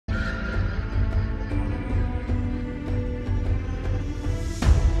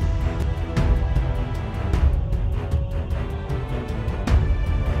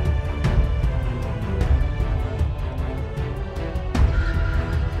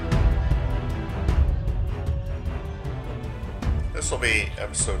This will be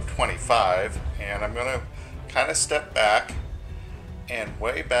episode 25, and I'm going to kind of step back. And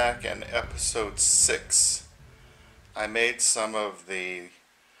way back in episode 6, I made some of the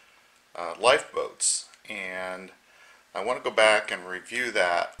lifeboats, and I want to go back and review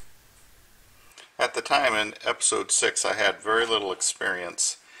that. At the time in episode 6, I had very little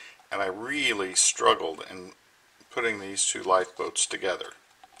experience, and I really struggled in putting these two lifeboats together.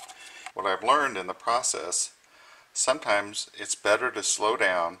 What I've learned in the process, sometimes it's better to slow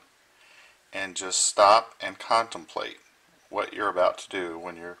down and just stop and contemplate what you're about to do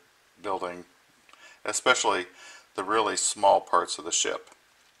when you're building, especially the really small parts of the ship.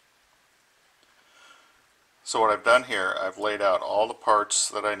 So what I've done here, I've laid out all the parts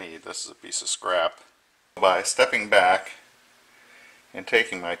that I need. This is a piece of scrap. By stepping back and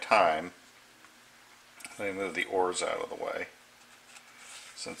taking my time, let me move the oars out of the way,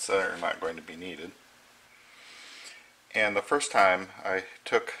 since they're not going to be needed. And the first time I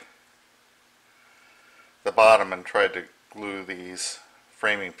took the bottom and tried to glue these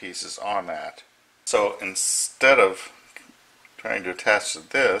framing pieces on that. So instead of trying to attach to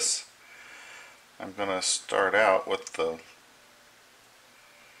this, I'm going to start out with the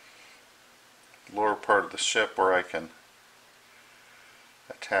lower part of the ship where I can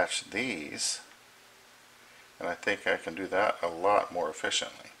attach these, and I think I can do that a lot more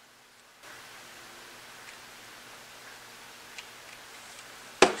efficiently.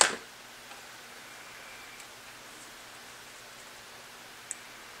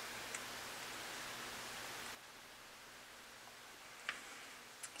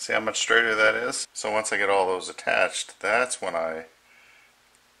 See how much straighter that is? So once I get all those attached, that's when I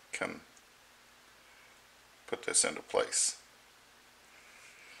can put this into place.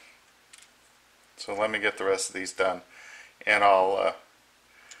 So let me get the rest of these done, and I'll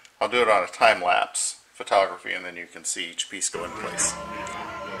do it on a time-lapse photography, and then you can see each piece go in place.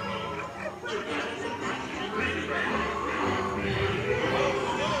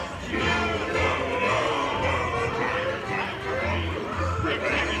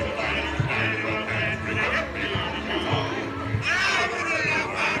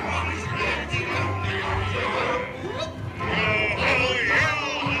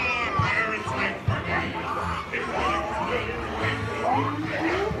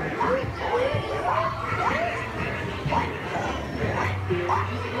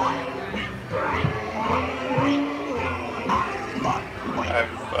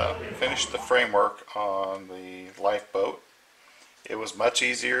 I've finished the framework on the lifeboat. It was much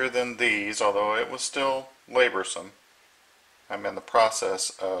easier than these, although it was still laborsome. I'm in the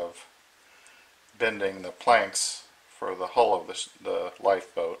process of bending the planks for the hull of the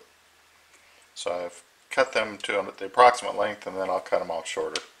lifeboat. So I've cut them to the approximate length, and then I'll cut them off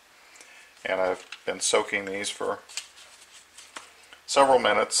shorter. And I've been soaking these for several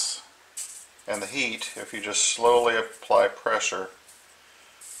minutes. And the heat, if you just slowly apply pressure,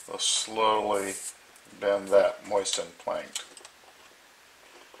 will slowly bend that moistened plank.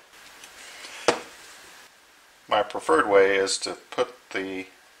 My preferred way is to put the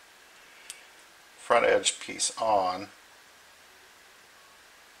front edge piece on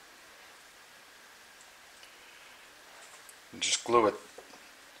and just glue it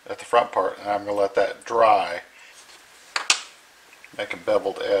at the front part, and I'm going to let that dry. Make a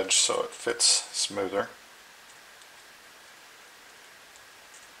beveled edge so it fits smoother.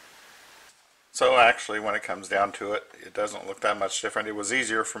 So actually, when it comes down to it, it doesn't look that much different. It was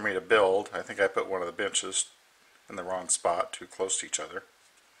easier for me to build. I think I put one of the benches in the wrong spot, too close to each other.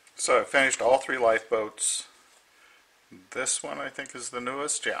 So I finished all three lifeboats. This one I think is the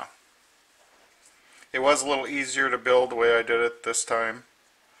newest, yeah. It was a little easier to build the way I did it this time.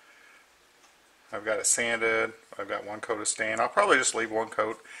 I've got it sanded. I've got one coat of stain. I'll probably just leave one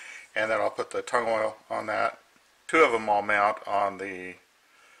coat, and then I'll put the tung oil on that. Two of them I'll mount on the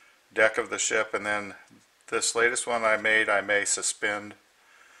deck of the ship, and then this latest one I may suspend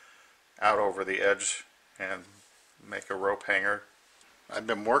out over the edge and make a rope hanger. I've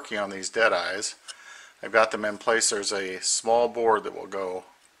been working on these dead eyes. I've got them in place. There's a small board that will go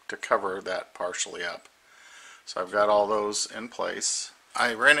to cover that partially up. So I've got all those in place.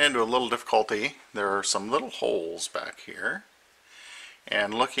 I ran into a little difficulty. There are some little holes back here,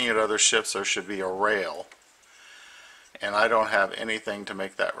 and looking at other ships there should be a rail, and I don't have anything to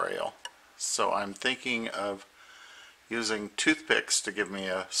make that rail. So I'm thinking of using toothpicks to give me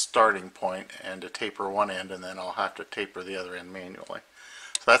a starting point and to taper one end, and then I'll have to taper the other end manually.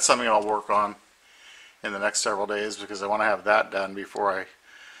 So that's something I'll work on in the next several days, because I want to have that done before I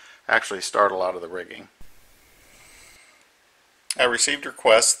actually start a lot of the rigging. I received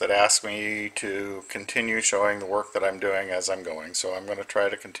requests that ask me to continue showing the work that I'm doing as I'm going, so I'm going to try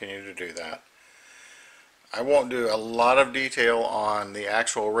to continue to do that. I won't do a lot of detail on the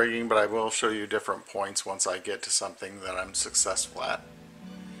actual rigging, but I will show you different points once I get to something that I'm successful at.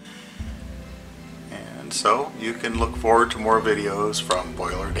 And so you can look forward to more videos from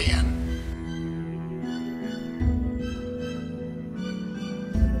Boiler Dan.